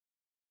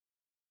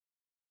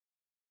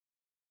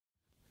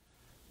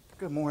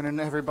Good morning,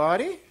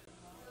 everybody.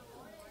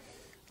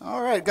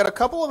 All right, got a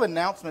couple of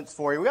announcements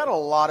for you. We got a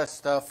lot of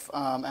stuff,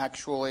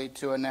 actually,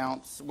 to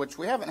announce, which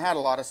we haven't had a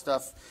lot of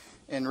stuff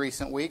in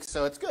recent weeks,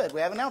 so it's good.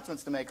 We have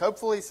announcements to make.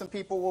 Hopefully, some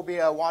people will be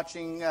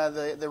watching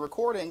the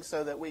recording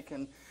so that we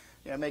can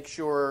make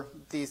sure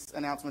these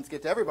announcements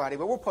get to everybody,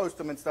 but we'll post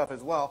them and stuff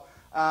as well.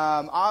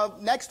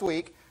 Next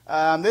week,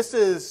 this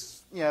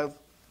is,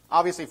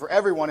 obviously for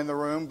everyone in the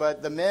room,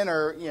 but the men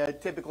are,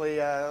 typically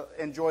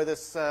enjoy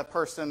this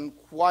person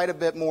quite a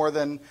bit more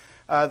than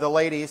the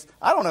ladies.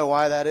 I don't know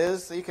why that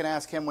is. You can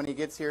ask him when he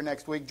gets here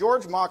next week.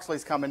 George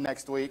Moxley's coming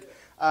next week,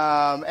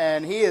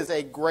 and he is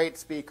a great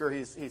speaker.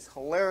 He's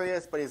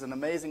hilarious, but he's an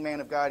amazing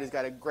man of God. He's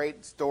got a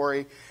great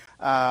story.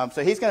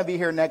 So he's going to be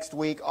here next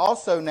week.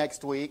 Also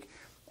next week,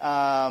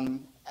 at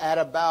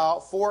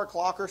about 4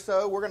 o'clock or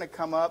so, we're going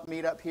to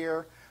meet up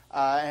here,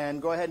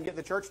 and go ahead and get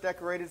the church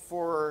decorated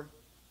for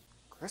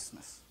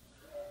Christmas.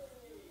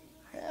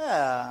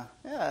 Yeah.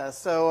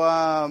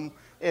 So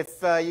if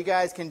you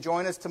guys can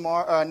join us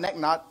tomorrow,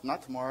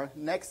 not tomorrow,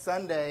 next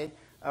Sunday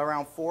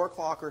around 4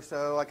 o'clock or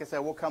so, like I said,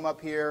 we'll come up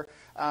here.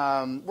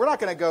 We're not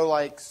going to go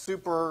like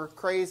super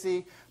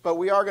crazy, but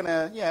we are going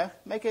to,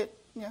 make it,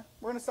 we're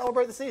going to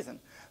celebrate the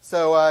season.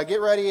 So get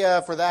ready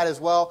for that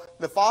as well.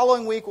 The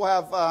following week, we'll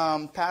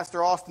have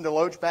Pastor Austin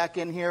Deloach back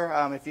in here.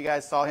 If you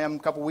guys saw him a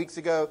couple weeks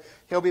ago,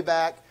 he'll be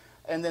back.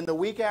 And then the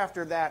week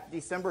after that,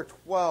 December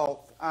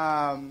 12th,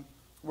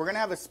 we're going to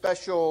have a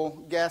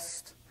special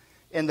guest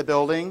in the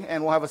building,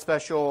 and we'll have a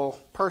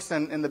special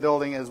person in the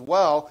building as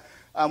well.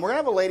 We're going to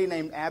have a lady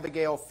named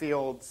Abigail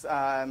Fields.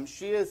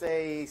 She is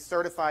a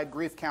certified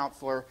grief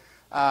counselor.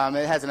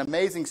 It has an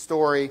amazing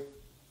story.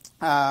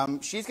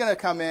 She's going to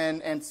come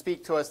in and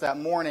speak to us that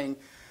morning.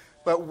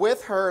 But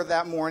with her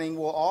that morning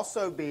will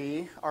also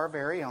be our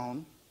very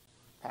own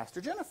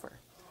Pastor Jennifer.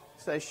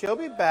 So she'll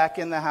be back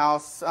in the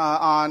house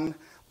on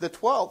the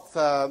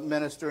 12th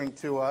ministering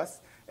to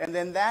us. And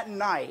then that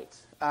night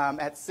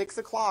at 6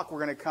 o'clock,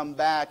 we're going to come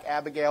back.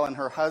 Abigail and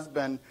her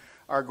husband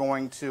are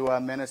going to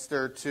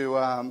minister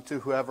to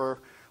whoever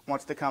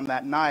wants to come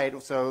that night.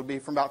 So it'll be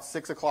from about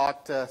 6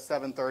 o'clock to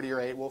 7:30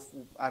 or 8. We'll,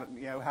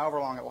 however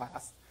long it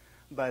lasts.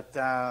 But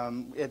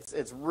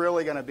it's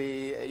really going to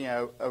be,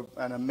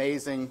 an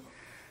amazing,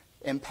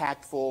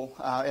 impactful.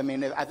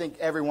 I think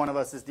every one of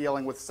us is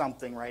dealing with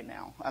something right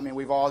now.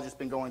 We've all just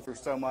been going through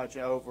so much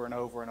over and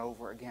over and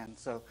over again.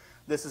 So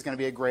this is going to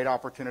be a great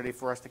opportunity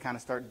for us to kind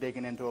of start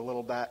digging into a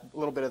little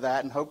bit of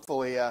that, and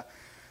hopefully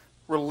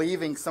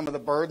relieving some of the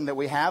burden that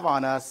we have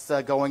on us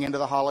going into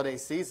the holiday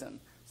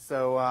season.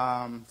 So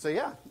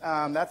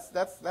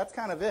that's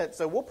kind of it.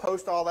 So we'll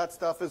post all that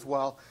stuff as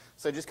well.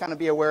 So just kind of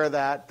be aware of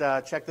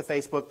that. Check the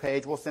Facebook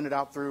page. We'll send it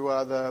out through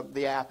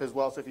the app as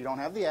well. So if you don't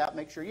have the app,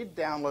 make sure you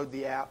download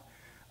the app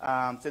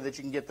so that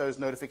you can get those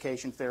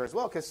notifications there as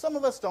well. Because some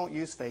of us don't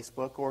use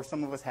Facebook, or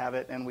some of us have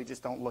it and we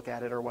just don't look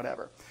at it or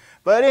whatever.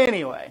 But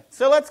anyway,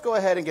 so let's go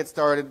ahead and get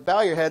started.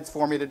 Bow your heads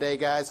for me today,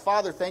 guys.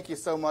 Father, thank you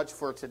so much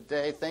for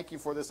today. Thank you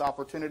for this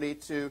opportunity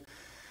to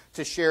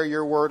share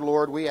your word,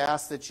 Lord. We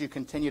ask that you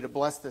continue to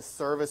bless this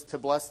service, to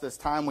bless this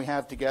time we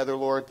have together,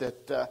 Lord,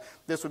 that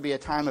this would be a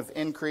time of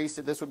increase,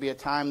 that this would be a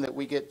time that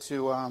we get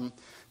to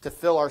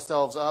fill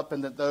ourselves up,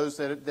 and that those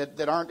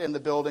that aren't in the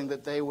building,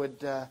 that they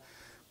would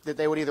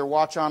either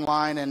watch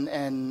online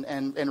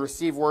and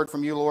receive word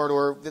from you, Lord,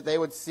 or that they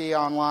would see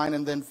online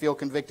and then feel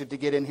convicted to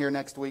get in here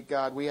next week,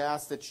 God. We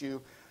ask that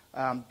you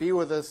be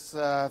with us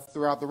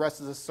throughout the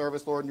rest of this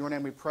service, Lord. In your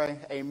name we pray.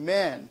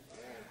 Amen.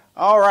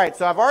 All right,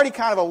 so I've already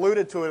kind of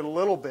alluded to it a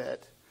little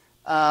bit.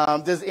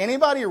 Does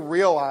anybody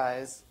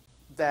realize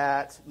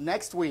that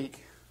next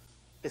week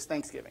is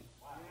Thanksgiving?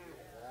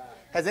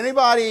 Has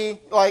anybody,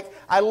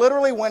 I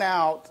literally went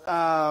out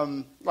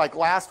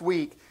last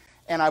week,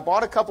 and I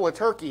bought a couple of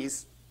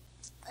turkeys,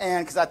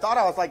 and because I thought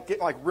I was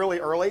getting really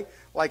early,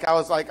 I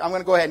was I'm going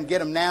to go ahead and get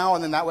them now,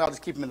 and then that way I'll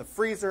just keep them in the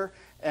freezer.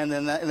 And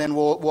then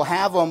we'll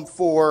have them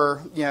for,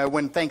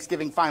 when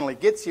Thanksgiving finally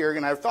gets here.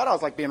 And I thought I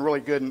was being really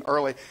good and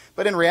early.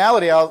 But in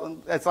reality,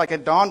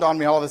 it dawned on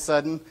me all of a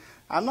sudden,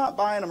 I'm not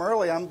buying them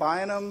early. I'm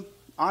buying them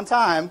on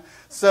time.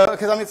 So,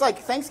 because it's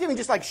Thanksgiving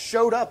just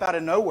showed up out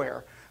of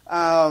nowhere.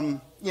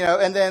 And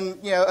then,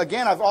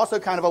 again, I've also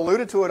kind of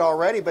alluded to it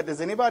already, but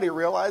does anybody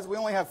realize we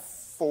only have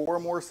 4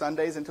 more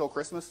Sundays until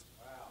Christmas?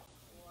 Wow.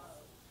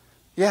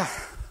 Yeah,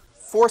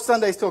 4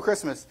 Sundays till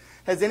Christmas.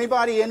 Has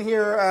anybody in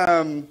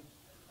here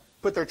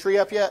put their tree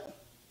up yet?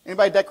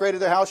 Anybody decorated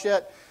their house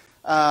yet?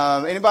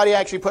 Anybody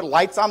actually put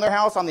lights on their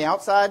house on the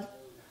outside?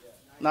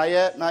 Not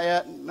yet.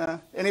 No.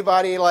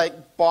 Anybody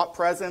bought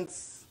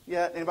presents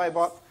yet?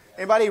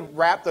 Anybody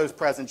wrapped those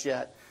presents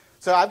yet?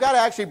 So I've got to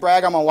actually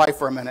brag on my wife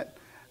for a minute,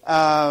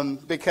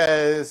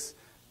 because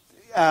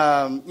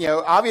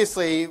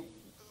obviously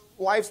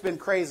life's been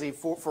crazy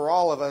for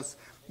all of us.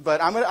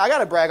 But I got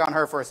to brag on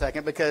her for a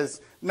second, because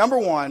number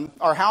one,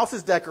 our house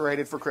is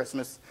decorated for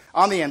Christmas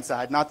on the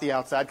inside, not the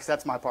outside, because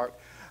that's my part.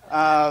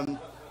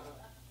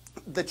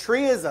 The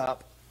tree is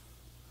up.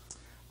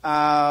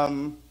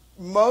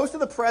 Most of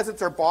the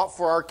presents are bought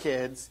for our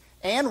kids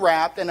and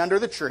wrapped and under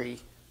the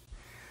tree.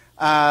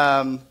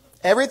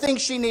 Everything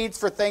she needs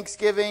for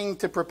Thanksgiving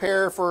to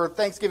prepare for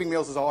Thanksgiving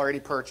meals is already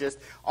purchased.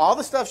 All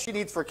the stuff she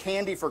needs for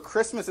candy for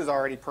Christmas is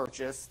already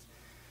purchased.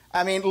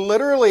 I mean,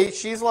 literally,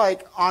 she's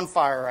like on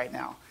fire right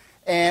now.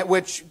 And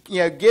which,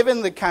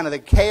 given the kind of the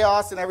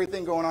chaos and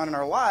everything going on in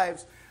our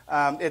lives,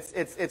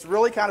 it's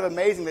really kind of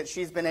amazing that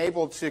she's been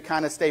able to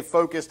kind of stay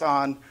focused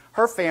on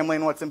her family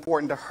and what's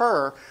important to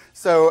her.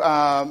 So,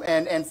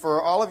 and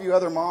for all of you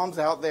other moms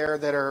out there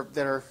that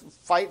are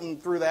fighting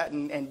through that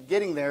and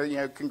getting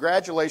there,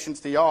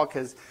 congratulations to y'all,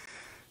 because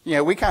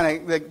we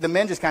kind of the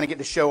men just kind of get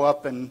to show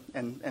up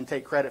and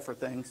take credit for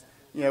things.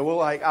 We'll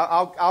like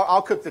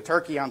I'll cook the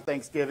turkey on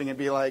Thanksgiving and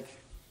be like,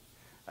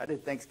 I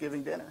did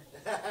Thanksgiving dinner,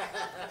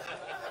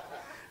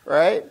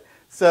 right?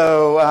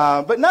 So,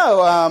 but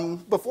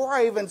no, before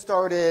I even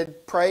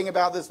started praying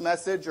about this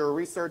message or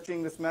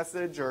researching this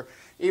message or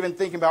even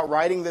thinking about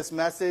writing this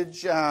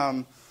message,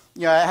 I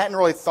hadn't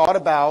really thought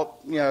about,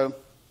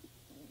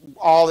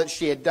 all that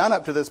she had done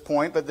up to this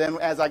point. But then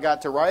as I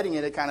got to writing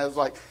it, it kind of was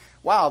like,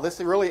 wow,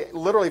 this really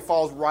literally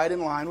falls right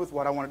in line with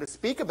what I wanted to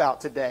speak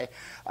about today.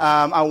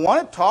 I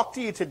want to talk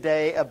to you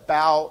today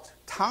about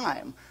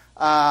time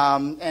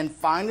and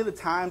finding the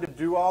time to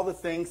do all the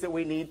things that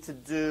we need to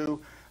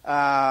do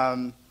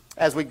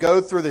as we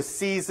go through this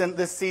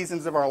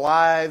seasons of our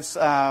lives.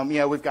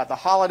 We've got the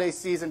holiday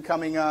season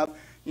coming up.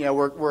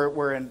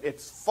 We're in,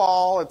 it's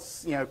fall.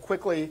 It's,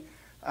 quickly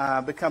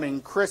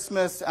becoming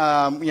Christmas,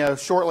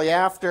 shortly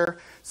after.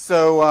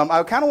 So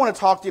I kind of want to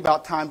talk to you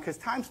about time, because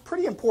time's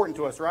pretty important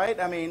to us, right?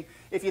 I mean,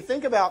 if you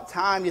think about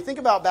time, you think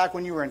about back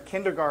when you were in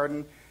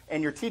kindergarten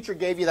and your teacher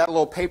gave you that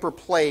little paper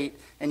plate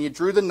and you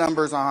drew the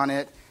numbers on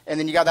it, and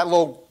then you got that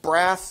little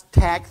brass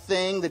tack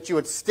thing that you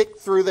would stick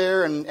through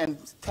there and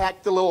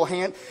tack the little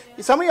hand.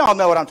 Some of y'all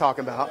know what I'm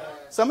talking about.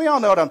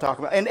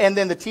 And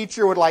then the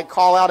teacher would like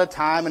call out a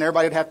time, and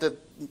everybody would have to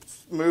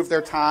move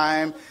their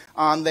time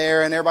on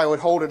there, and everybody would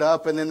hold it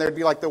up, and then there'd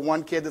be like the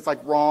one kid that's like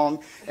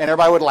wrong, and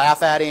everybody would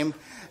laugh at him,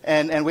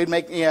 and we'd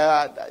make,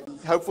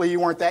 hopefully you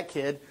weren't that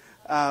kid.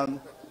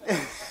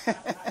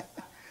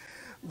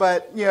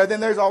 But, then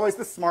there's always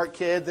the smart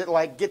kid that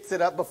like gets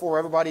it up before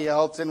everybody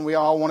else, and we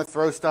all want to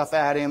throw stuff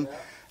at him.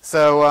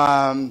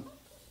 So,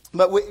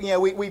 but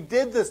we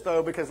did this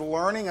though because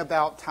learning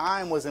about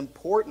time was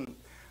important.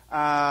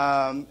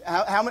 How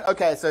many?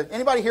 Okay, so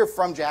anybody here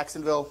from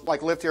Jacksonville,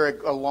 like lived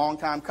here a long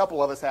time? A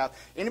couple of us have.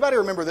 Anybody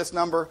remember this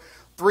number?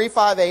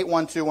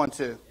 358-1212.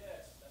 Yes, that's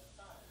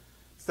time.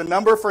 It's the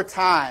number for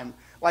time.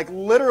 Like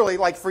literally,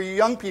 like for you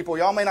young people,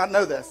 y'all may not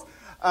know this.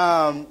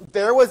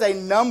 There was a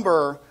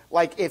number.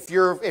 Like if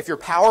your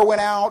power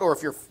went out or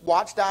if your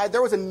watch died,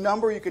 there was a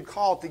number you could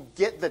call to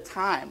get the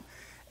time.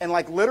 And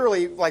like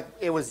literally, like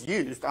it was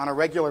used on a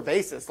regular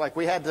basis. Like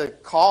we had to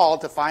call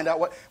to find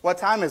out what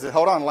time is it.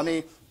 Hold on, let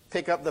me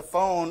pick up the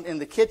phone in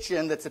the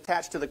kitchen that's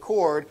attached to the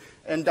cord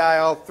and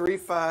dial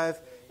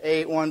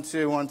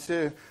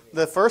 358-1212.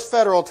 The first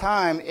federal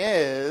time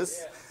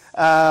is,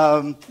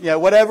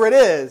 whatever it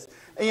is.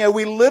 And,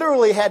 we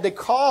literally had to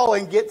call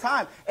and get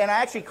time. And I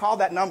actually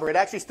called that number. It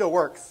actually still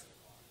works.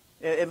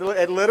 It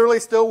literally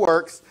still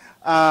works,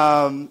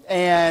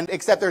 and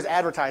except there's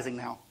advertising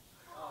now.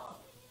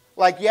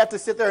 Like you have to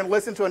sit there and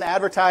listen to an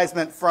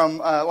advertisement from,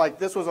 like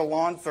this was a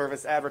lawn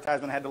service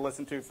advertisement I had to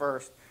listen to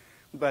first,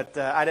 but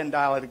I didn't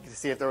dial it to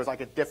see if there was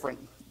like a different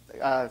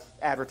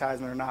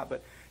advertisement or not.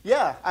 But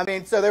yeah, I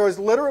mean, so there was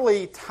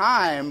literally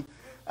time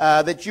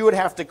that you would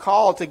have to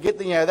call to get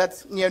the,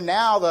 that's,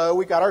 now though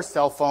we got our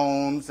cell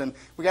phones and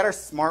we got our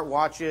smart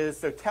watches,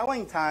 so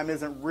telling time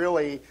isn't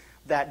really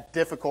that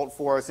difficult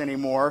for us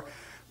anymore.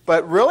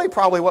 But really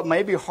probably what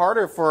may be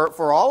harder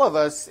for all of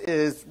us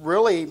is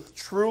really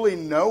truly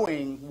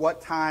knowing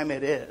what time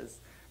it is.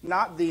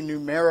 Not the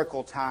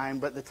numerical time,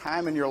 but the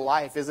time in your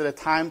life. Is it a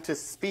time to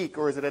speak,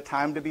 or is it a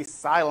time to be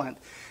silent?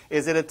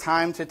 Is it a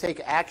time to take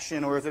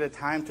action, or is it a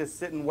time to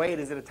sit and wait?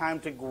 Is it a time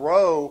to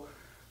grow,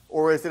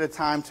 or is it a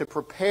time to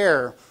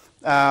prepare?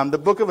 The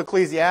book of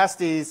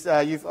Ecclesiastes,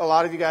 a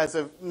lot of you guys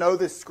know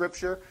this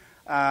scripture.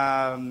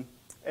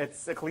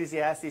 It's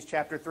Ecclesiastes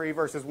chapter 3,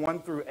 verses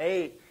 1 through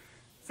 8.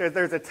 So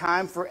there's a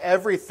time for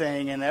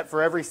everything, and that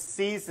for every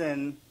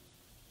season,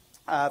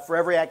 for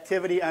every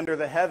activity under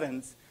the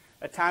heavens.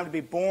 A time to be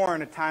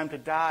born, a time to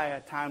die,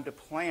 a time to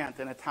plant,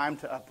 and a time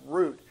to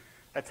uproot.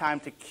 A time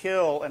to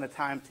kill, and a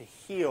time to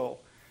heal.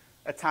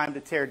 A time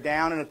to tear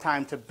down, and a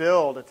time to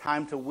build. A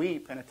time to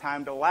weep, and a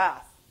time to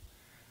laugh.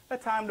 A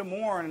time to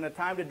mourn, and a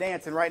time to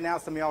dance. And right now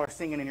some of y'all are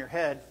singing in your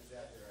head.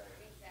 Exactly.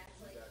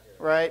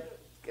 Right?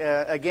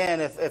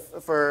 Again, if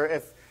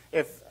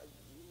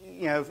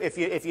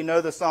you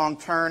know the song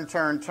 "Turn,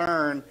 Turn,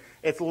 Turn,"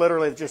 it's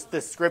literally just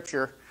this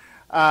scripture.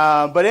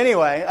 But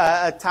anyway,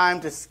 a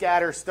time to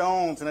scatter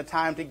stones and a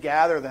time to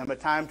gather them, a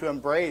time to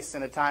embrace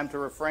and a time to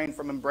refrain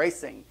from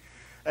embracing,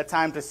 a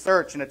time to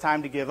search and a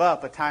time to give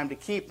up, a time to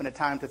keep and a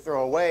time to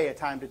throw away, a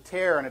time to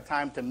tear and a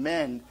time to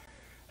mend,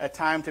 a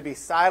time to be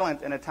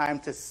silent and a time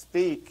to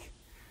speak.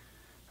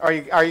 Are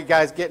you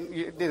guys getting?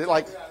 Did it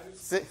like?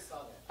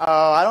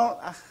 I don't.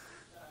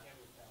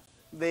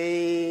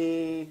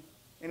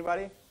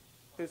 Anybody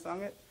who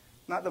sung it?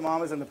 Not the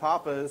Mamas and the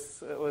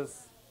Papas. It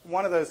was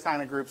one of those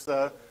kind of groups,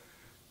 though.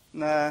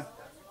 Nah.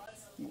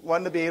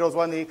 Wasn't the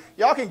Beatles,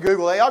 y'all can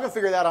Google it. Y'all can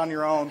figure that on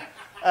your own.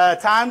 A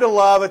time to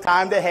love, a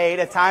time to hate,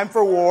 a time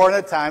for war, and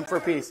a time for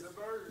peace.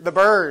 The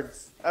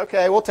Byrds.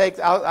 Okay,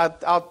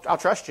 I'll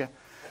trust you,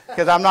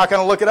 because I'm not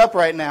going to look it up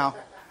right now.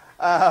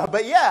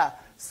 But yeah,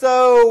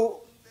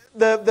 so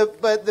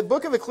the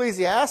book of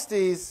Ecclesiastes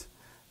is,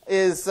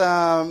 it's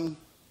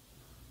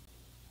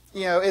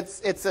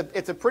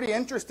a pretty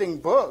interesting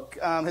book.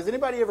 Has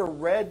anybody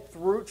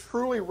ever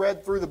truly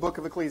read through the book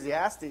of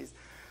Ecclesiastes?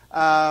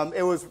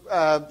 It was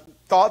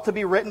thought to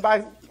be written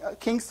by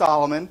King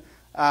Solomon.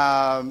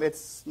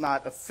 It's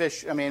not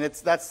official. I mean,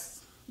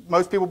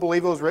 most people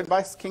believe it was written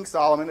by King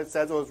Solomon. It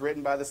says it was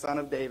written by the son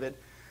of David.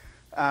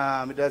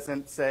 It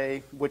doesn't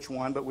say which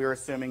one, but we were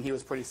assuming he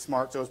was pretty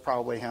smart, so it was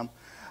probably him.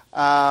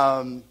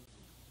 But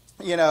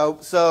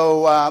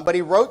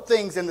he wrote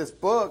things in this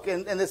book,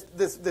 and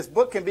this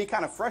book can be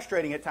kind of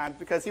frustrating at times,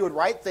 because he would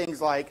write things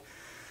like,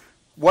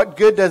 what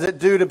good does it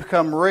do to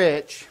become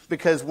rich?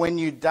 Because when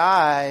you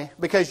die,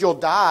 because you'll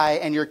die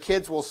and your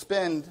kids will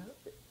spend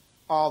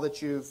all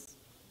that you've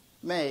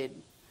made.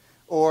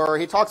 Or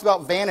he talks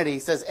about vanity. He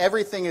says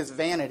everything is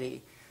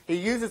vanity. He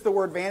uses the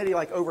word vanity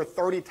like over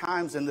 30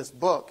 times in this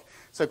book.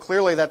 So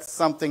clearly that's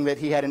something that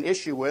he had an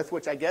issue with,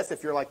 which I guess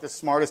if you're like the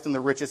smartest and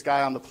the richest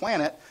guy on the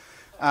planet,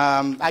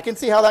 I can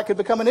see how that could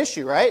become an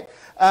issue, right?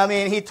 I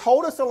mean, he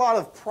told us a lot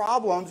of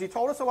problems. He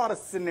told us a lot of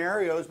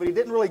scenarios, but he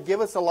didn't really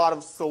give us a lot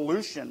of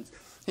solutions.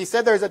 He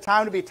said there's a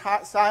time to be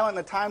silent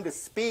and a time to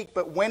speak,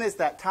 but when is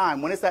that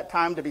time? When is that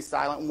time to be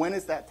silent? When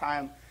is that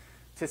time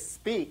to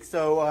speak?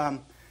 So,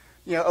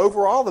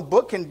 overall, the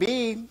book can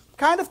be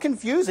kind of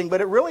confusing, but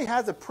it really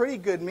has a pretty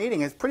good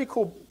meaning. It's a pretty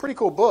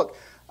cool book.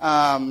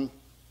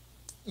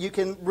 You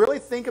can really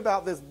think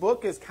about this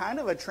book as kind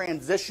of a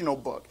transitional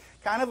book,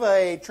 kind of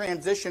a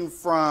transition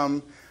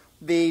from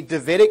the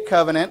Davidic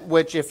covenant,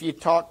 which if you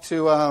talk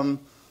to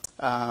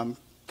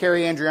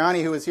Carrie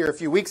Andriani, who was here a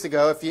few weeks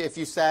ago, if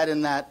you sat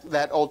in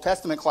that Old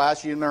Testament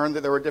class, you learned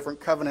that there were different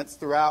covenants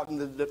throughout in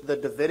the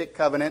Davidic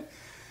covenant,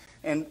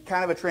 and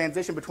kind of a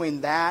transition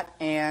between that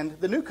and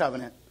the New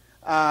Covenant.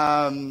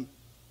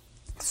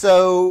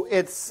 So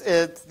it's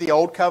the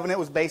Old Covenant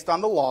was based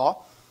on the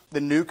law,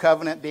 the New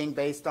Covenant being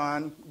based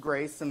on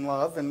grace and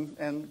love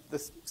and the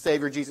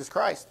Savior Jesus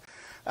Christ.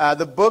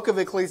 The book of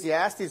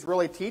Ecclesiastes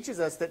really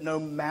teaches us that no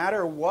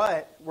matter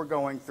what we're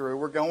going through,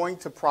 we're going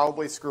to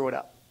probably screw it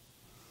up.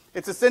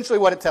 It's essentially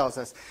what it tells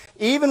us.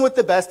 Even with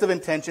the best of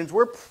intentions,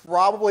 we're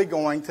probably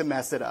going to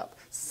mess it up.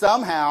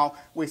 Somehow,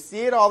 we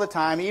see it all the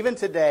time, even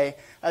today.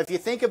 If you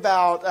think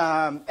about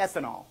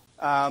ethanol,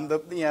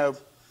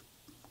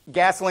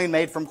 gasoline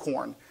made from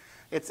corn,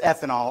 it's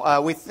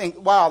ethanol. We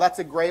think, wow, that's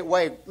a great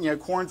way.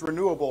 Corn's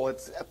renewable.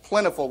 It's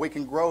plentiful. We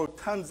can grow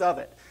tons of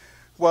it.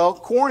 Well,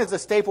 corn is a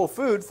staple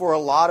food for a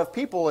lot of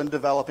people in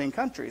developing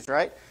countries,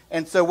 right?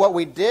 And so what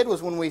we did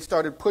was when we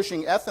started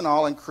pushing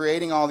ethanol and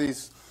creating all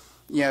these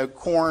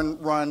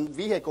corn-run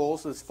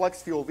vehicles, those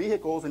flex fuel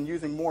vehicles, and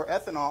using more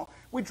ethanol,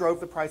 we drove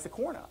the price of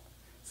corn up.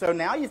 So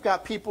now you've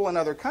got people in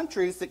other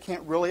countries that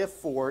can't really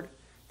afford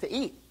to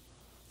eat.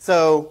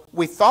 So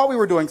we thought we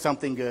were doing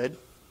something good,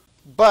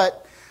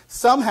 but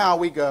somehow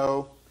we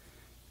go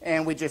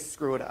and we just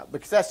screw it up,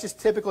 because that's just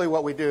typically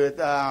what we do.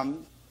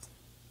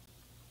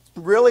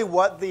 Really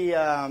what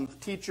the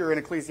teacher in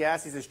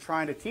Ecclesiastes is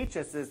trying to teach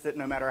us is that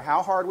no matter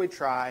how hard we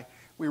try,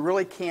 we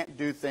really can't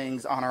do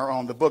things on our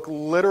own. The book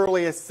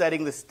literally is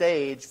setting the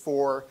stage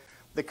for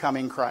the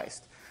coming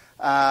Christ.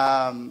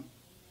 The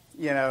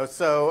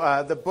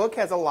book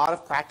has a lot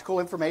of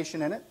practical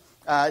information in it.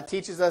 It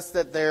teaches us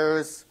that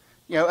there's,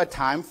 a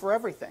time for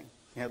everything.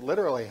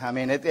 Literally. I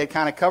mean, it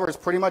kind of covers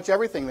pretty much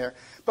everything there.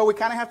 But we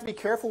kind of have to be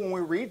careful when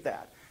we read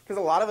that, because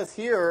a lot of us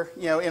here,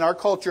 in our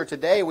culture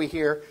today, we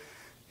hear,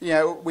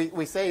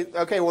 we say,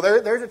 okay, well,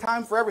 there's a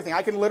time for everything.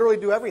 I can literally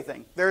do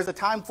everything. There's a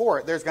time for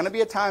it. There's going to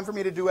be a time for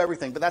me to do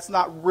everything. But that's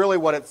not really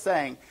what it's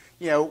saying.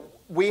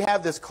 We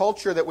have this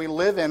culture that we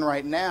live in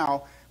right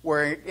now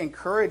where it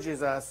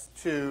encourages us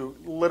to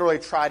literally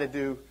try to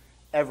do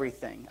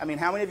everything. I mean,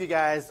 how many of you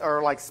guys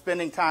are like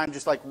spending time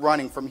just like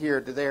running from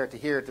here to there to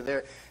here to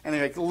there, and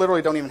they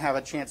literally don't even have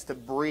a chance to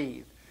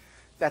breathe?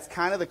 That's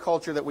kind of the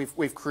culture that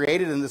we've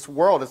created in this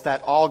world. It's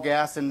that all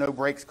gas and no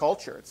brakes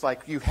culture. It's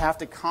like you have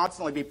to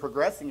constantly be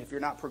progressing. If you're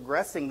not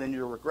progressing, then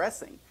you're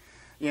regressing.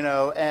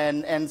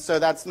 And so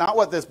that's not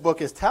what this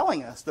book is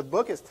telling us. The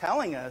book is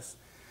telling us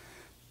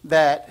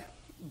that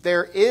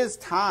there is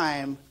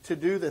time to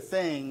do the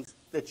things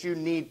that you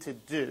need to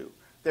do.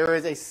 There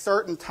is a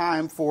certain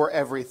time for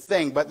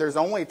everything, but there's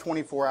only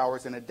 24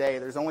 hours in a day.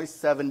 There's only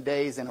 7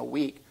 days in a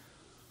week.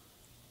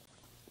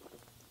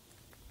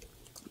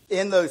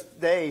 In those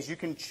days, you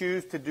can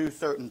choose to do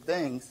certain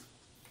things,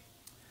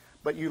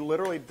 but you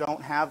literally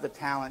don't have the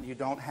talent, you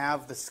don't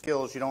have the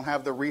skills, you don't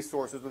have the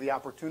resources or the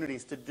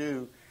opportunities to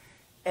do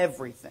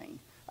everything.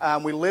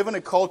 We live in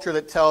a culture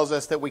that tells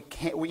us that we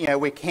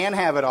can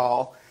have it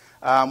all,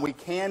 we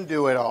can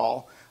do it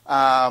all,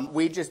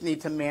 We just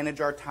need to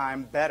manage our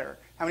time better.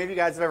 How many of you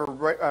guys have ever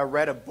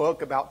read a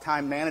book about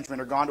time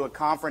management or gone to a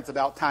conference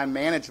about time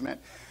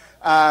management?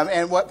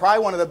 And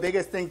probably one of the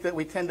biggest things that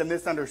we tend to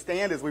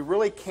misunderstand is we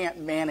really can't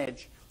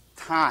manage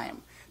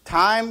time.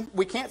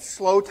 We can't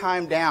slow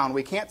time down.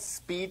 We can't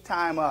speed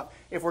time up.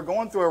 If we're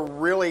going through a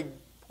really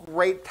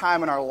great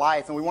time in our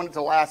life and we want it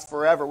to last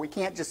forever, we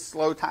can't just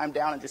slow time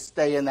down and just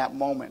stay in that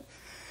moment.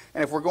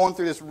 And if we're going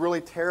through this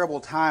really terrible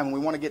time and we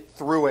want to get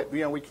through it,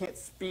 we can't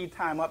speed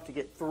time up to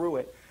get through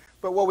it.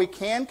 But what we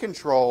can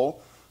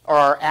control are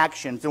our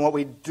actions and what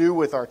we do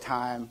with our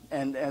time.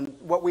 And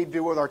what we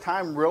do with our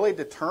time really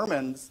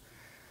determines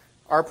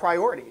our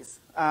priorities.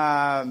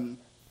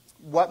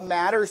 What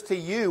matters to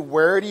you?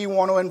 Where do you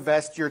want to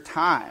invest your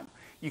time?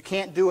 You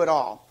can't do it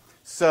all.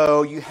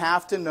 So you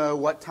have to know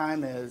what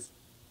time is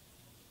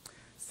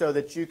so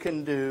that you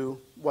can do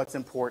what's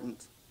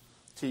important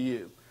to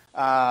you.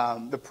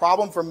 The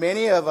problem for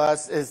many of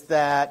us is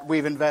that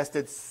we've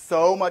invested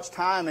so much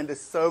time into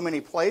so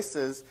many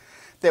places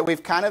that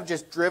we've kind of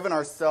just driven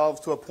ourselves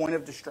to a point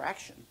of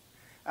distraction.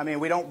 I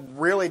mean, we don't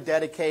really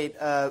dedicate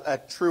a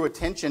true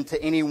attention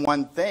to any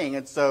one thing,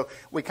 and so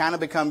we kind of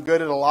become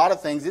good at a lot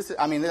of things.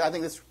 I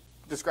think this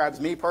describes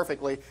me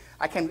perfectly.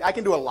 I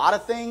can do a lot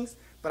of things,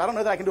 but I don't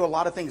know that I can do a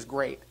lot of things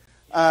great.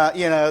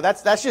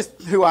 That's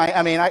just who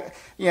I mean,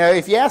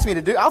 if you ask me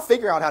to do, I'll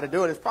figure out how to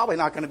do it. It's probably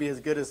not going to be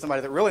as good as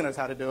somebody that really knows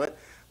how to do it,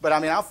 but I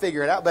mean, I'll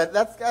figure it out. But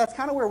that's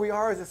kind of where we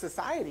are as a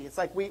society. It's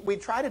like we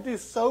try to do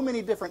so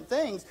many different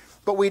things,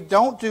 but we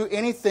don't do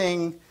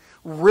anything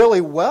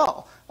really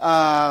well.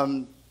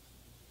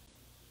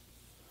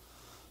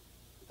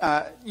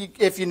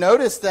 If you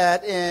notice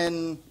that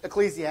in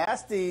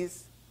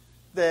Ecclesiastes,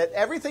 that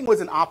everything was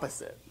an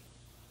opposite.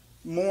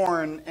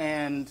 Mourn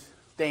and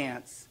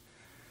dance.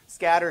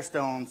 Scatter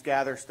stones,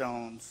 gather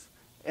stones.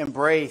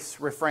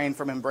 Embrace, refrain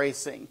from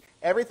embracing.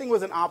 Everything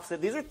was an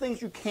opposite. These are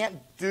things you can't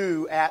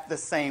do at the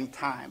same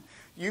time.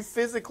 You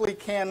physically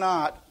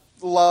cannot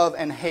love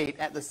and hate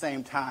at the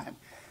same time.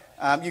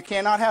 You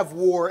cannot have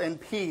war and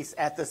peace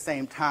at the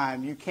same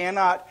time. You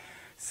cannot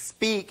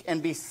speak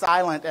and be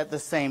silent at the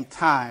same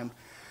time.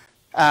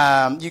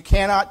 You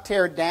cannot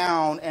tear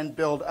down and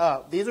build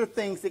up. These are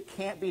things that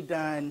can't be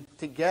done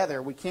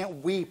together. We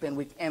can't weep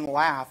and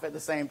laugh at the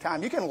same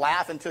time. You can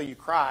laugh until you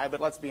cry, but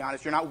let's be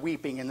honest, you're not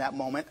weeping in that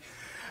moment.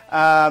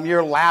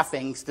 You're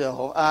laughing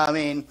still. I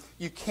mean,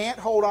 you can't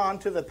hold on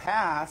to the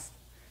past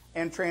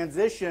and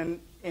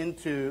transition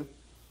into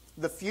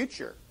the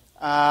future.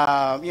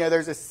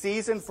 There's a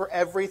season for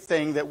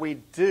everything that we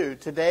do.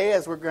 Today,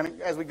 as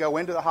we go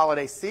into the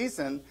holiday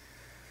season,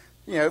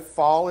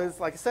 fall is,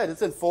 like I said,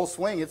 it's in full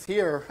swing. It's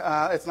here.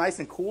 It's nice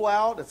and cool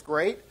out. It's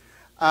great.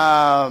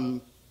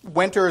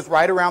 Winter is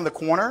right around the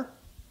corner.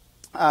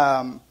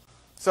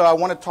 So I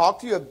want to talk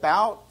to you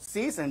about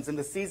seasons and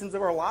the seasons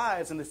of our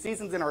lives and the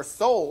seasons in our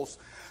souls.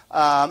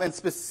 And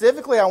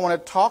specifically, I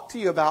want to talk to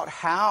you about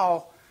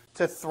how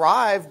to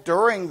thrive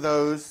during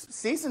those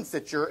seasons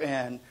that you're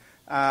in.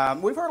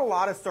 We've heard a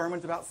lot of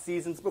sermons about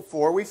seasons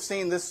before. We've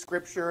seen this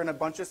scripture in a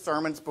bunch of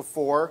sermons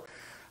before.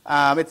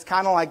 It's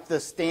kind of like the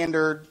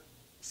standard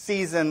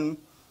season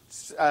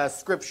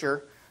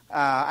scripture.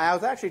 I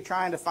was actually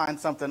trying to find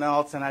something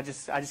else, and I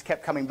just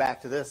kept coming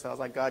back to this. I was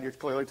like, God, you're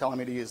clearly telling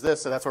me to use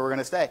this, so that's where we're going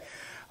to stay.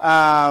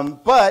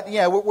 But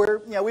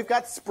we've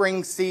got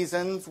spring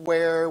seasons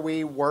where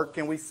we work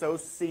and we sow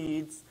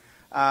seeds.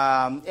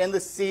 In the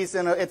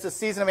season, it's a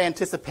season of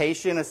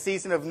anticipation, a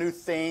season of new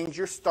things.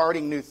 You're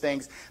starting new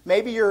things.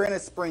 Maybe you're in a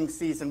spring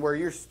season where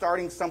you're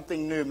starting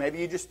something new. Maybe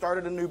you just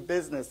started a new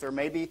business, or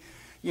maybe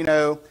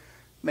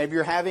maybe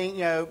you're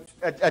having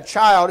a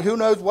child. Who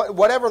knows?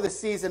 Whatever the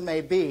season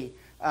may be.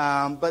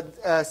 But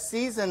a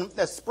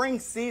spring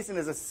season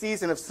is a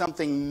season of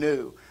something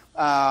new.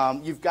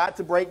 You've got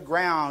to break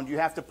ground. You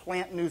have to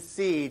plant new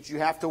seeds. You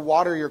have to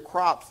water your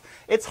crops.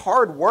 It's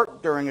hard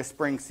work during a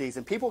spring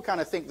season. People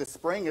kind of think the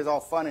spring is all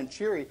fun and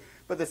cheery,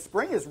 but the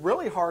spring is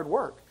really hard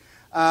work.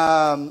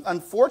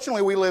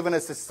 Unfortunately, we live in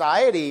a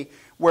society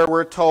where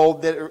we're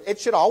told that it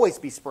should always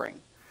be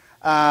spring.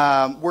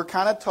 We're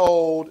kind of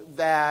told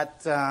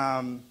that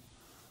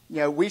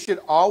we should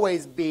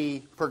always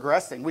be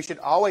progressing. We should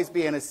always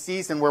be in a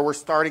season where we're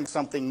starting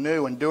something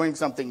new and doing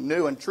something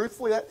new. And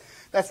truthfully,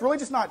 that's really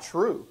just not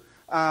true.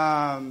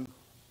 Anybody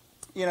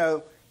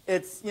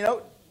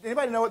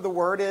know what the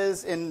word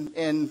is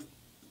in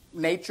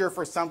nature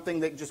for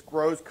something that just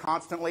grows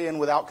constantly and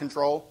without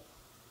control?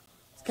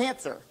 It's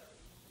cancer.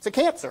 It's a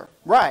cancer,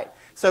 right?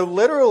 So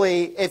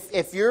literally,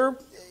 if you're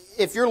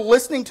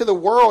listening to the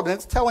world and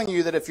it's telling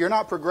you that if you're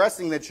not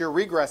progressing, that you're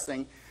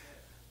regressing,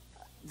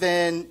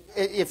 then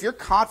if you're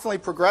constantly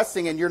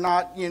progressing and you're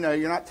not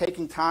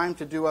taking time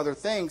to do other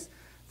things,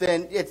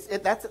 then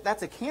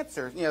that's a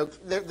cancer.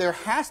 There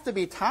has to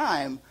be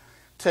time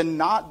to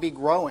not be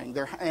growing.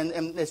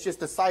 And it's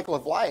just a cycle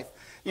of life.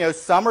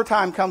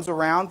 Summertime comes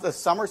around, the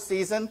summer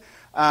season.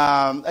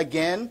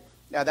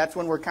 That's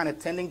when we're kind of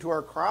tending to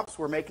our crops.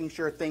 We're making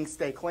sure things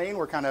stay clean.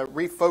 We're kind of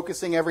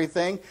refocusing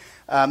everything,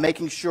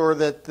 making sure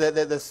that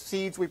the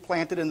seeds we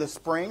planted in the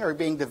spring are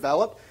being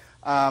developed.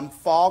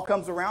 Fall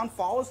comes around.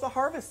 Fall is the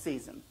harvest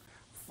season.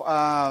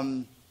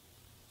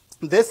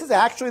 This is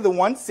actually the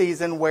one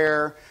season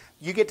where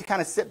you get to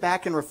kind of sit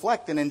back and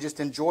reflect and just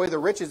enjoy the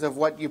riches of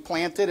what you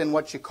planted and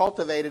what you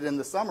cultivated in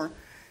the summer.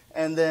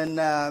 And then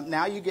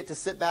now you get to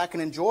sit back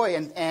and enjoy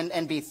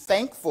and be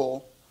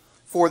thankful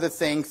for the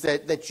things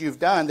that you've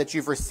done, that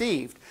you've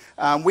received.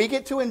 We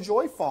get to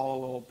enjoy fall a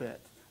little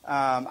bit.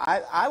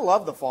 I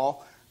love the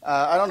fall.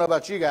 I don't know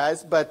about you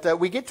guys, but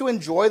we get to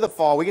enjoy the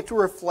fall. We get to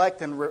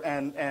reflect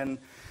and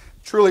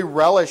truly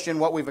relish in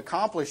what we've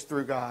accomplished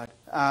through God.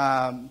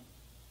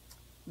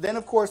 Then,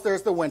 of course,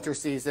 there's the winter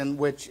season,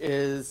 which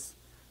is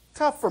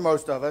tough for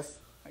most of us.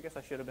 I guess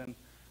I should have been.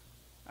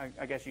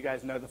 I guess you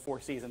guys know the 4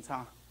 seasons,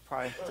 huh?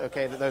 Probably it's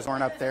okay that those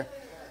aren't up there.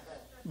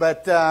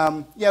 But,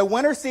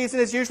 winter season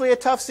is usually a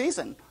tough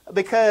season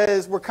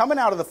because we're coming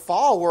out of the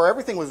fall where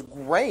everything was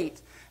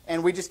great,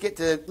 and we just get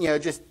to,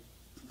 just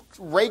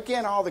rake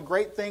in all the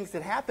great things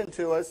that happened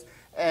to us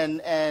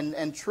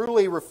and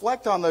truly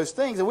reflect on those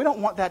things. And we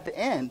don't want that to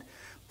end.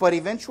 But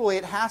eventually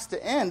it has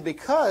to end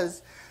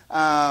because,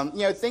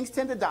 things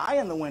tend to die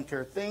in the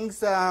winter. Things,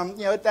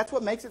 that's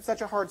what makes it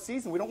such a hard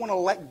season. We don't want to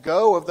let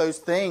go of those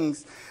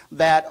things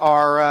that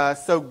are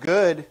so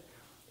good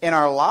in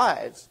our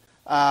lives.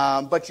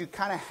 But you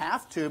kind of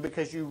have to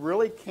because you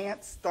really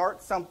can't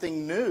start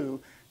something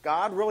new.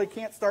 God really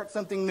can't start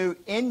something new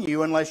in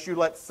you unless you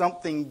let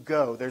something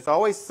go. There's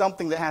always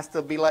something that has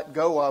to be let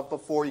go of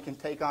before you can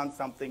take on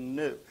something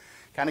new.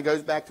 Kind of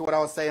goes back to what I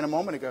was saying a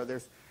moment ago.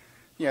 There's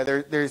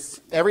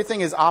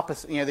everything is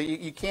opposite.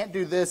 You can't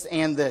do this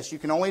and this. You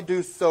can only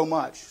do so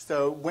much.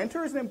 So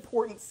winter is an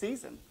important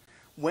season.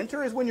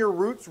 Winter is when your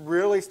roots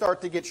really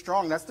start to get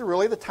strong. That's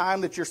really the time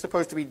that you're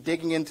supposed to be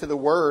digging into the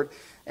Word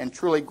and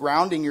truly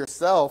grounding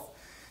yourself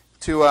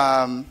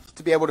to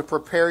be able to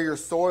prepare your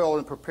soil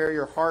and prepare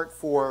your heart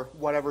for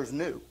whatever's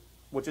new,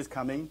 which is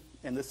coming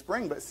in the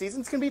spring. But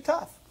seasons can be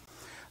tough.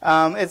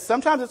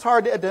 Sometimes it's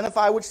hard to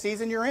identify which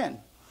season you're in.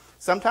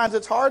 Sometimes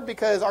it's hard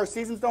because our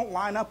seasons don't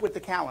line up with the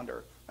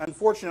calendar.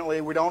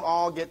 Unfortunately, we don't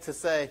all get to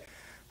say,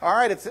 all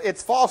right,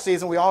 it's fall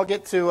season. We all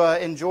get to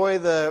enjoy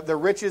the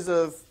riches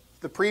of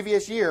the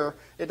previous year.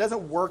 It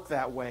doesn't work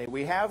that way.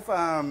 We have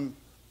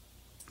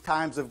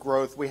times of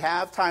growth. We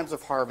have times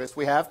of harvest.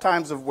 We have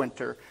times of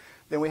winter.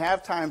 Then we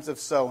have times of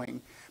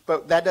sowing.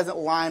 But that doesn't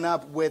line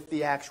up with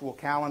the actual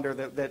calendar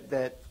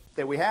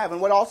that we have.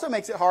 And what also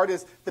makes it hard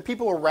is the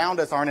people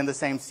around us aren't in the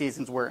same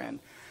seasons we're in.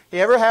 You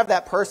ever have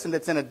that person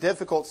that's in a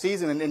difficult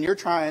season and you're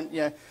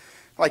trying,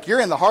 like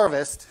you're in the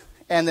harvest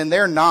and then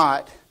they're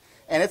not,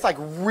 and it's like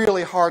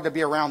really hard to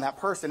be around that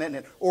person, isn't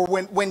it? Or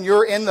when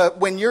you're in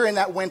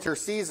that winter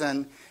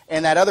season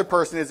and that other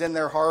person is in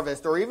their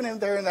harvest, or even if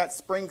they're in that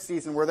spring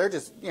season where they're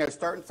just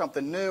starting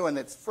something new and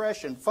it's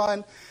fresh and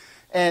fun,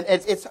 and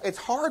it's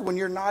hard when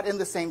you're not in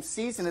the same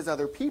season as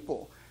other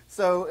people.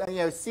 So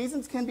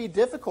seasons can be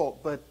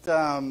difficult, but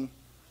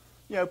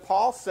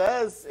Paul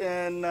says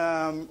in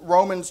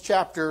Romans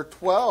chapter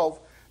 12,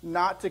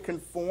 not to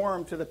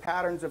conform to the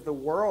patterns of the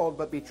world,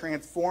 but be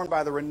transformed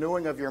by the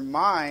renewing of your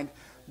mind.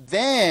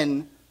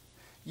 Then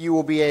you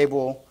will be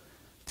able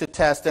to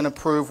test and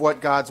approve what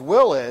God's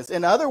will is.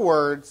 In other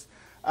words,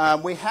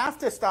 we have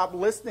to stop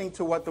listening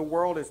to what the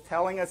world is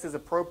telling us is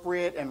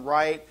appropriate and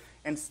right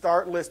and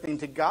start listening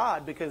to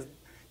God because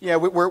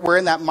we're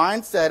in that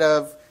mindset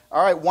of,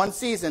 all right, one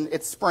season,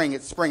 it's spring.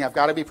 I've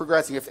got to be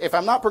progressing. If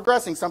I'm not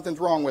progressing, something's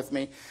wrong with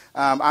me.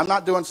 I'm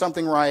not doing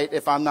something right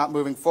if I'm not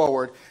moving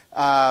forward.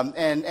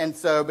 And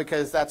so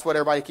because that's what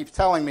everybody keeps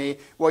telling me,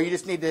 well, you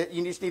just need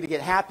to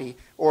get happy,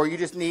 or you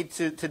just need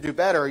to do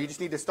better, or you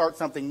just need to start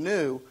something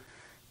new.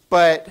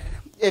 But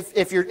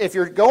if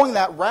you're going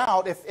that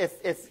route,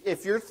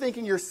 if you're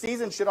thinking your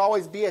season should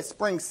always be a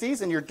spring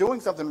season, you're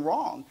doing something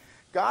wrong.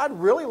 God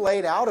really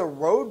laid out a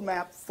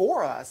roadmap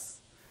for us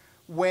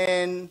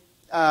when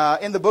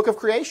in the book of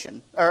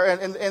creation, or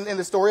in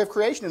the story of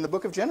creation, in the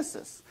book of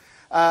Genesis.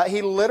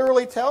 He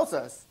literally tells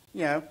us,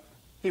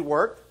 he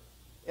worked,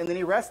 and then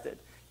he rested.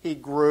 He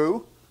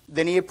grew,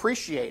 then he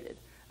appreciated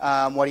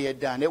what he had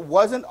done. It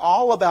wasn't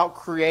all about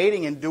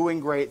creating and doing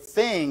great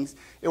things.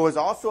 It was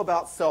also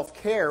about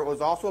self-care. It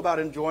was also about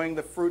enjoying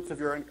the fruits of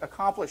your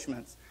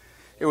accomplishments.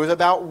 It was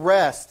about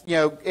rest.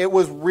 It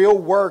was real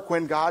work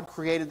when God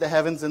created the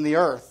heavens and the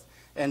earth.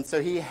 And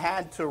so he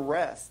had to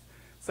rest.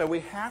 So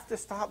we have to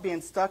stop being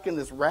stuck in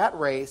this rat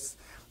race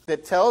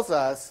that tells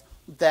us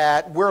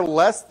that we're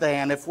less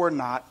than if we're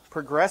not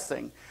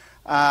progressing.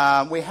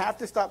 We have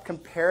to stop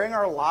comparing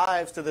our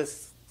lives to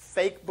this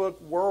fake book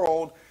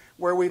world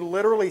where we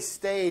literally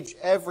stage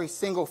every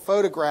single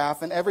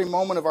photograph and every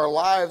moment of our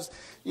lives.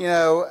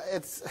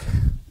 It's,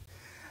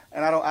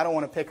 and I don't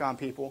want to pick on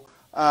people,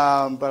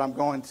 but I'm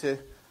going to.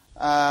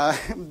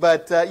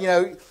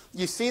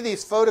 You see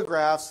these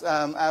photographs.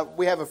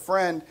 We have a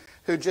friend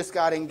who just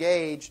got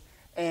engaged.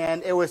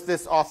 And it was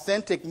this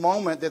authentic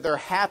moment that there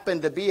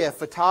happened to be a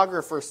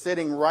photographer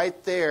sitting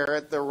right there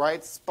at the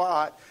right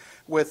spot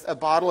with a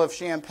bottle of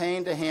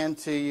champagne to hand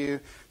to you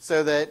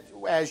so that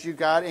as you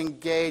got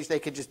engaged, they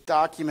could just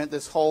document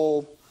this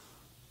whole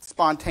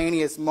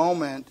spontaneous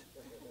moment.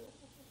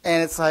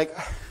 And it's like,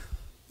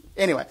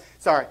 anyway,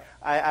 sorry.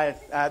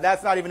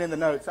 That's not even in the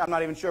notes. I'm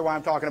not even sure why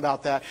I'm talking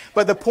about that.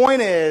 But the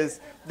point is,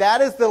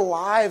 that is the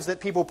lives that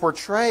people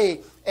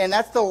portray, and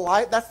that's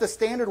the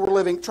standard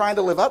we're trying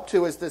to live up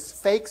to, is this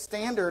fake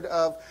standard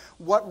of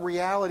what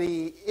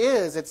reality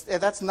is.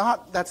 That's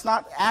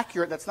not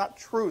accurate. That's not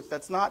truth.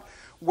 That's not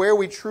where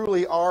we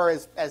truly are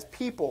as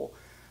people.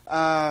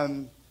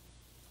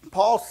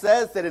 Paul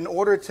says that in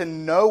order to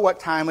know what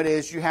time it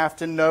is, you have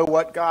to know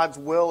what God's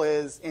will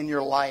is in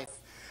your life.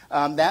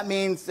 That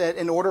means that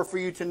in order for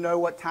you to know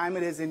what time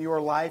it is in your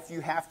life,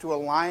 you have to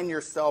align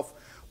yourself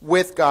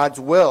with God's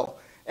will.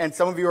 And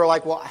some of you are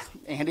like, well,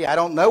 Andy, I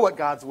don't know what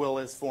God's will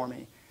is for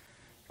me.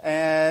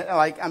 And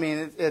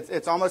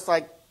it's almost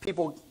like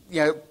people,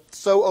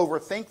 so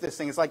overthink this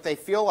thing. It's like they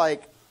feel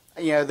like,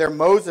 they're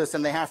Moses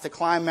and they have to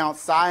climb Mount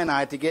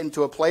Sinai to get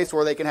into a place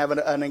where they can have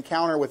an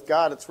encounter with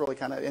God. It's really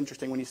kind of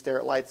interesting when you stare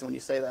at lights and when you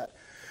say that.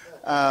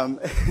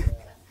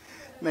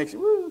 Makes you,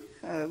 woo.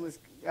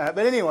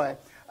 But anyway,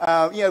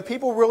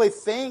 people really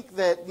think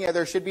that,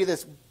 there should be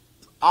this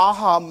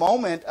aha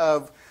moment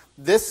of,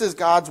 this is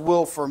God's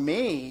will for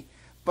me.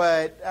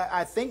 But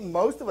I think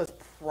most of us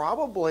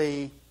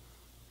probably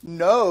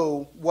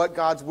know what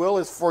God's will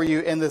is for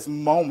you in this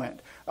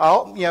moment.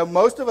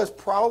 Most of us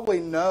probably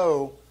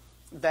know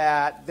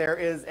that there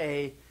is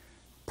a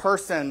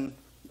person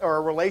or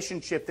a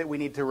relationship that we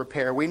need to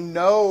repair. We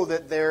know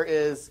that there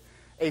is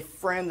a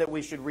friend that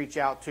we should reach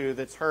out to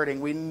that's hurting.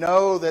 We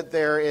know that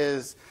there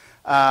is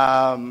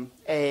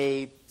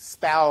a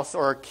spouse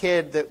or a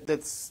kid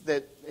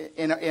that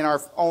in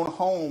our own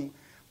home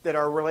that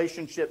our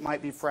relationship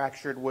might be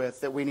fractured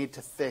with, that we need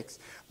to fix.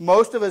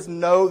 Most of us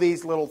know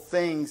these little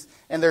things,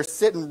 and they're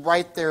sitting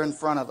right there in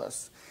front of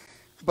us.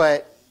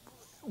 But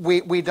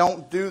we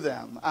don't do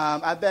them.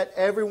 I bet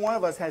every one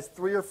of us has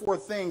 3 or 4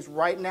 things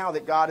right now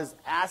that God is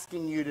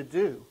asking you to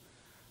do.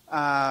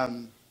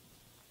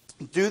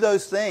 Do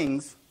those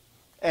things,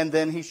 and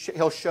then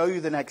He'll show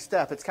you the next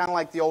step. It's kind of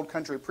like the old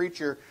country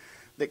preacher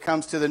that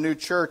comes to the new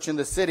church in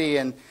the city,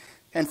 and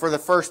for the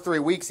first 3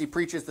 weeks he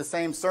preaches the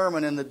same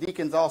sermon, and the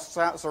deacons all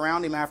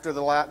surround him after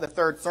the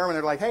third sermon.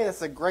 They're like, hey,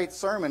 that's a great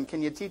sermon.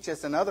 Can you teach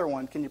us another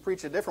one? Can you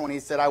preach a different one? He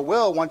said, I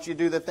will, once you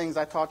do the things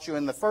I taught you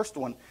in the first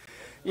one.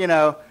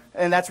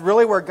 And that's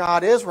really where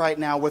God is right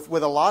now with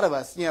a lot of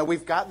us.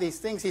 We've got these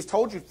things. He's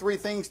told you 3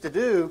 things to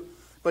do,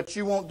 but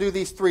you won't do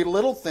these 3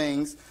 little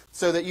things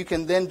so that you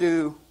can then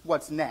do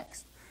what's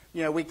next.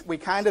 We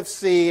kind of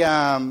see,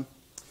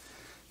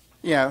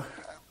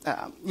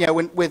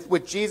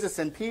 with Jesus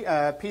and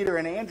Peter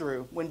and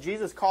Andrew, when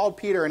Jesus called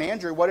Peter and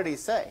Andrew, what did He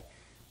say?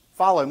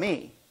 Follow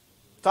me.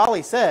 That's all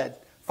He said.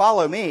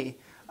 Follow me.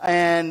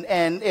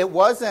 And it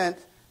wasn't,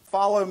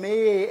 follow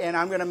me, and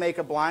I'm going to make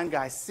a blind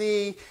guy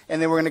see,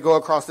 and then we're going to go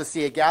across the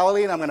Sea of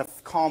Galilee, and I'm going to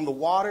calm the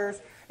waters,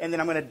 and then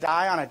I'm going to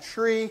die on a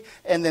tree,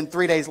 and then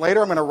 3 days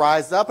later I'm going to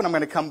rise up, and I'm going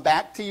to come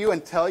back to you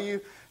and tell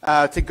you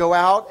to go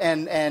out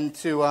and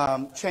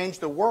to change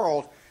the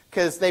world,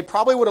 because they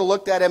probably would have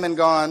looked at him and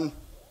gone,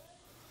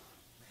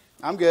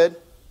 I'm good.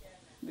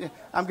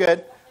 I'm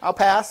good. I'll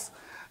pass.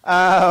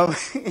 I'm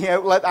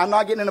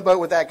not getting in a boat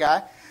with that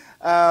guy.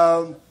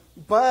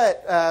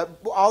 But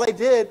all they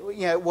did,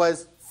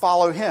 was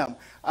follow Him.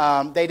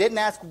 They didn't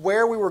ask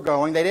where we were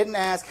going. They didn't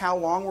ask how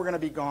long we're going to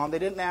be gone. They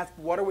didn't ask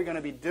what are we going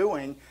to be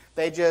doing.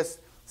 They just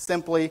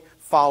simply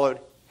followed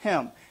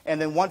Him. And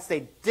then once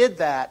they did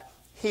that,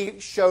 He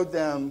showed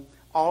them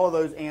all of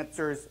those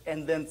answers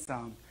and then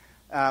some.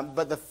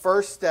 But the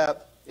first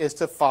step is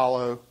to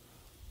follow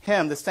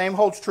Him. The same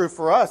holds true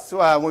for us.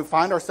 When we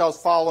find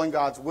ourselves following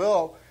God's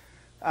will,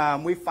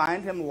 we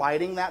find Him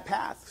lighting that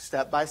path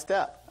step by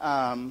step.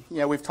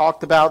 We've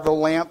talked about the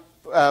lamp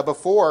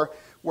before,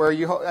 where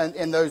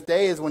in those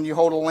days when you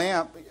hold a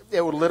lamp,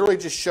 it would literally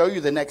just show you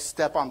the next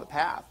step on the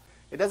path.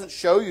 It doesn't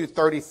show you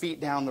 30 feet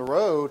down the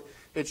road.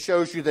 It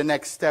shows you the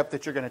next step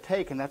that you're going to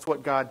take, and that's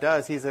what God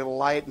does. He's a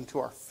light unto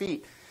our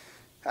feet.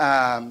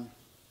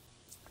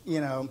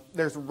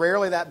 There's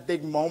rarely that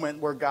big moment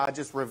where God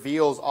just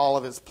reveals all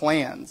of His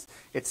plans.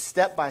 It's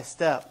step by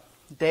step,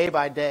 day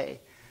by day.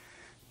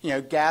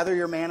 Gather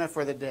your manna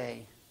for the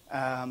day.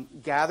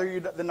 Gather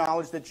the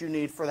knowledge that you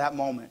need for that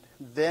moment.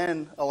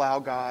 Then allow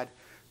God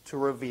to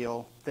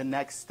reveal the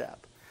next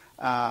step.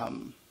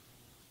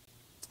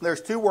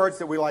 There's 2 words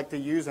that we like to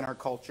use in our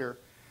culture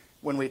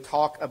when we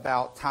talk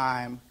about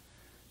time.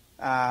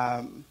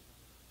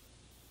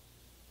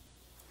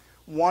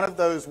 One of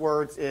those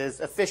words is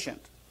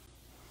efficient.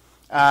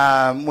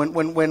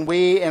 When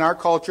we, in our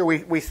culture,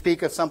 we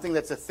speak of something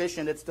that's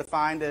efficient, it's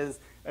defined as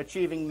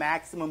achieving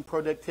maximum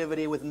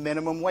productivity with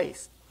minimum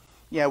waste.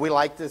 We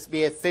like to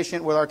be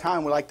efficient with our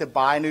time. We like to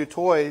buy new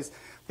toys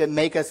that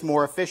make us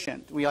more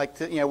efficient. We like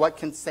to, what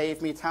can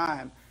save me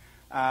time?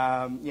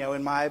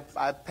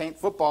 I paint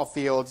football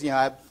fields.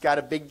 I've got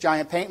a big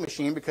giant paint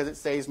machine because it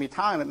saves me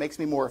time. It makes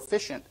me more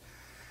efficient.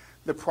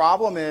 The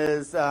problem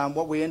is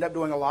what we end up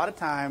doing a lot of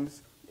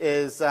times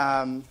is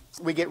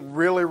we get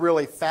really,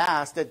 really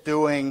fast at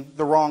doing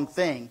the wrong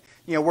thing.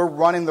 We're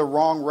running the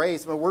wrong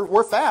race. But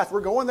we're fast.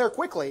 We're going there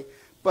quickly.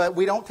 but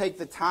we don't take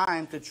the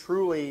time to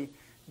truly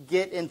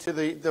get into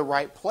the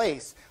right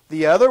place.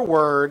 The other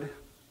word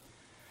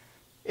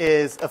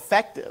is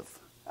effective.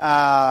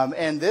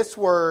 And this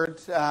word,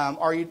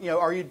 are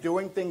you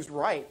doing things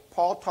right?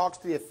 Paul talks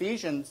to the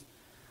Ephesians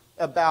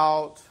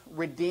about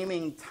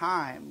redeeming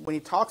time. When he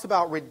talks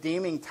about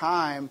redeeming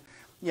time,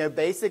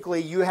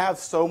 basically you have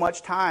so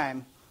much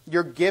time.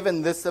 You're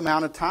given this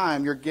amount of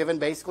time. You're given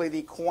basically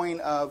the coin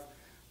of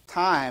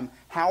time.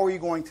 How are you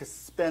going to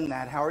spend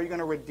that? How are you going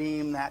to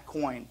redeem that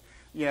coin?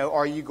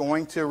 Are you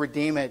going to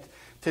redeem it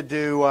to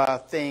do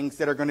things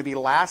that are going to be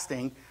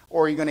lasting,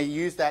 or are you going to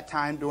use that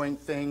time doing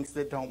things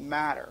that don't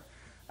matter?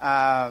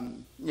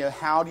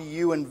 How do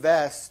you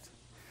invest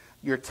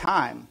your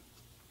time?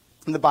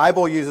 And the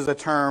Bible uses a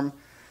term,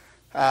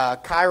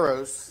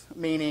 kairos,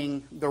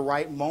 meaning the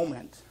right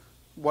moment.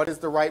 What is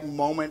the right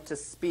moment to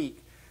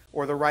speak,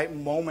 or the right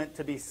moment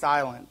to be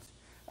silent?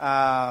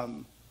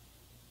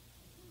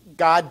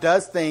 God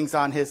does things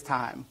on His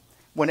time.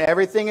 When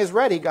everything is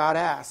ready, God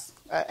acts.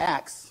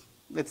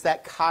 It's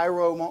that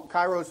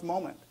kairos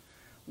moment.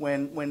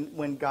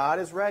 When God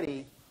is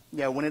ready,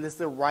 when it is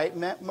the right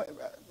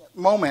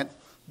moment,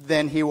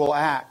 then He will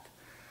act.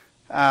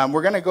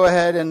 We're going to go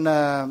ahead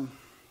and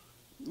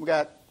we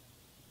got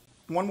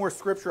one more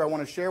scripture I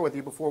want to share with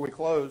you before we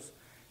close.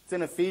 It's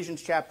in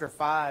Ephesians chapter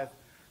 5.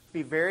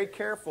 Be very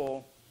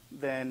careful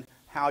then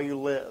how you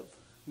live,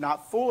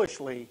 not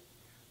foolishly,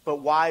 but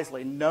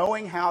wisely,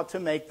 knowing how to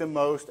make the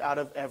most out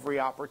of every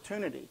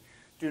opportunity.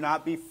 Do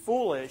not be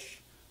foolish,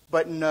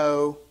 but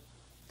know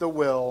the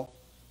will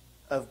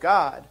of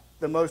God.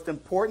 The most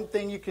important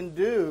thing you can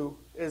do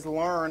is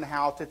learn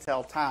how to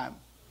tell time.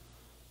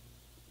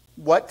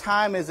 What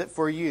time is it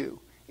for you?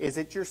 Is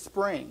it your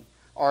spring?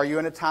 Are you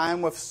in a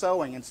time of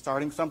sowing and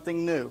starting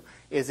something new?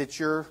 Is it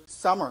your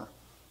summer?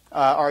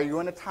 Are you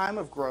in a time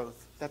of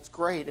growth? That's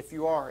great if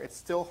you are. It's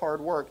still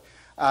hard work.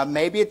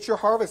 Maybe it's your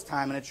harvest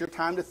time and it's your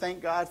time to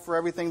thank God for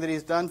everything that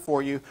He's done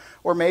for you.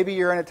 Or maybe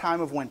you're in a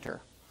time of winter.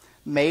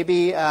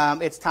 Maybe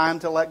it's time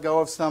to let go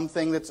of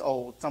something that's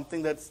old,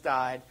 something that's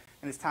died,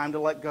 and it's time to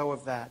let go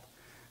of that.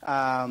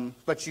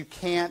 But you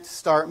can't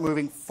start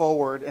moving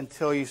forward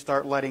until you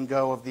start letting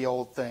go of the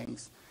old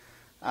things.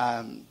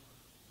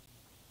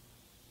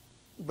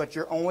 But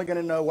you're only going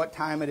to know what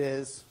time it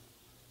is,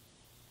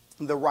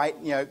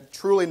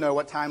 truly know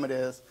what time it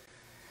is,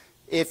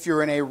 if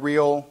you're in a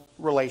real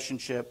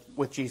relationship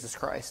with Jesus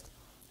Christ.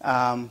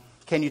 Can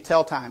you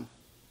tell time?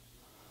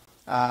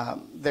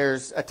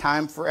 There's a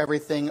time for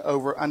everything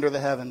under the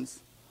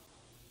heavens.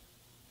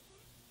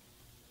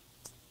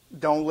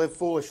 Don't live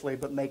foolishly,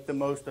 but make the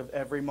most of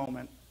every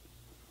moment.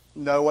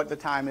 Know what the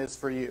time is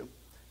for you.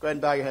 Go ahead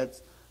and bow your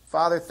heads.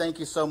 Father, thank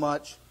you so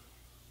much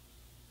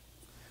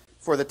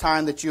for the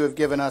time that you have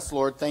given us,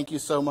 Lord. Thank you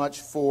so much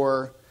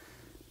for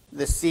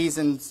the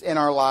seasons in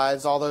our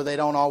lives, although they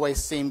don't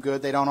always seem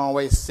good. They don't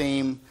always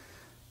seem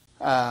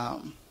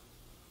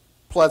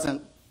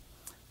pleasant,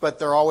 but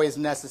they're always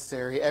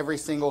necessary. Every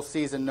single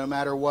season, no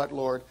matter what,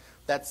 Lord,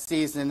 that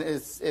season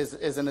is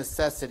a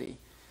necessity.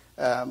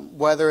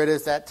 Whether it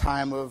is that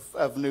time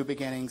of new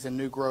beginnings and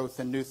new growth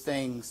and new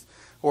things,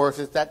 or if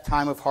it's that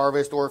time of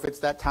harvest, or if it's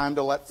that time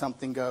to let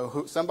something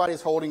go.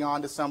 Somebody's holding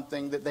on to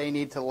something that they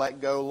need to let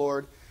go,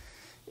 Lord,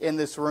 in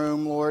this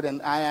room, Lord,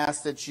 and I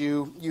ask that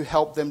you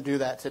help them do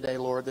that today,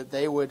 Lord, that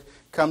they would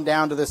come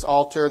down to this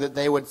altar, that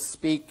they would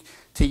speak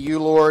to you,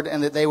 Lord,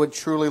 and that they would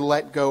truly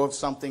let go of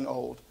something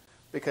old.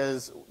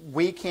 Because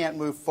we can't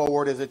move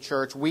forward as a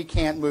church. We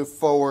can't move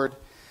forward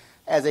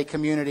as a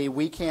community.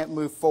 We can't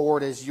move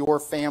forward as your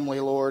family,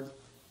 Lord,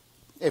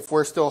 if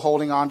we're still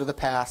holding on to the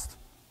past.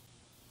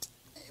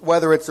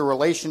 Whether it's a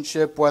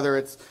relationship, whether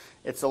it's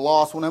a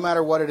loss, well, no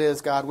matter what it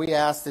is, God, we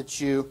ask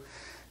that you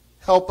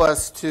help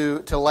us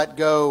to let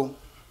go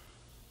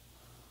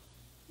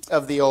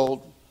of the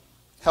old.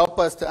 Help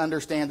us to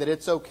understand that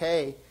it's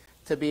okay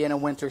to be in a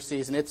winter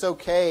season. It's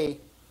okay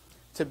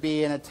to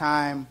be in a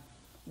time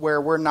where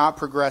we're not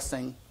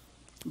progressing.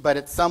 But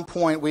at some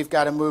point, we've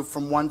got to move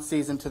from one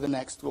season to the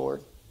next,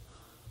 Lord.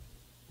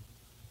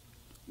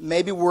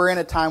 Maybe we're in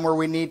a time where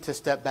we need to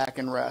step back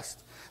and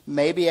rest.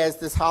 Maybe as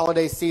this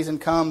holiday season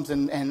comes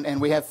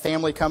and we have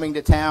family coming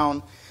to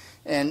town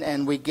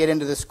and we get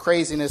into this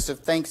craziness of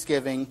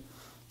Thanksgiving,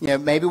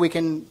 maybe we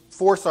can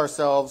force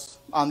ourselves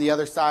on the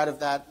other side of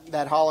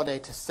that holiday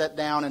to sit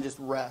down and just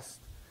rest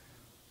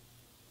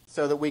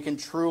so that we can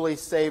truly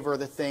savor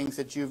the things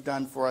that you've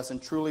done for us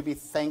and truly be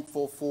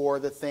thankful for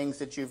the things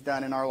that you've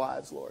done in our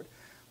lives, Lord.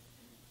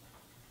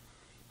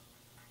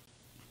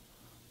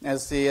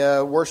 As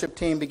the worship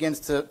team begins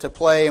to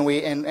play and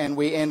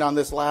we end on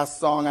this last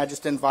song, I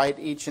just invite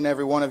each and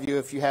every one of you,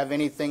 if you have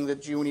anything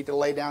that you need to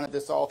lay down at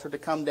this altar, to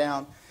come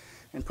down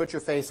and put your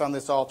face on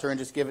this altar and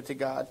just give it to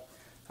God.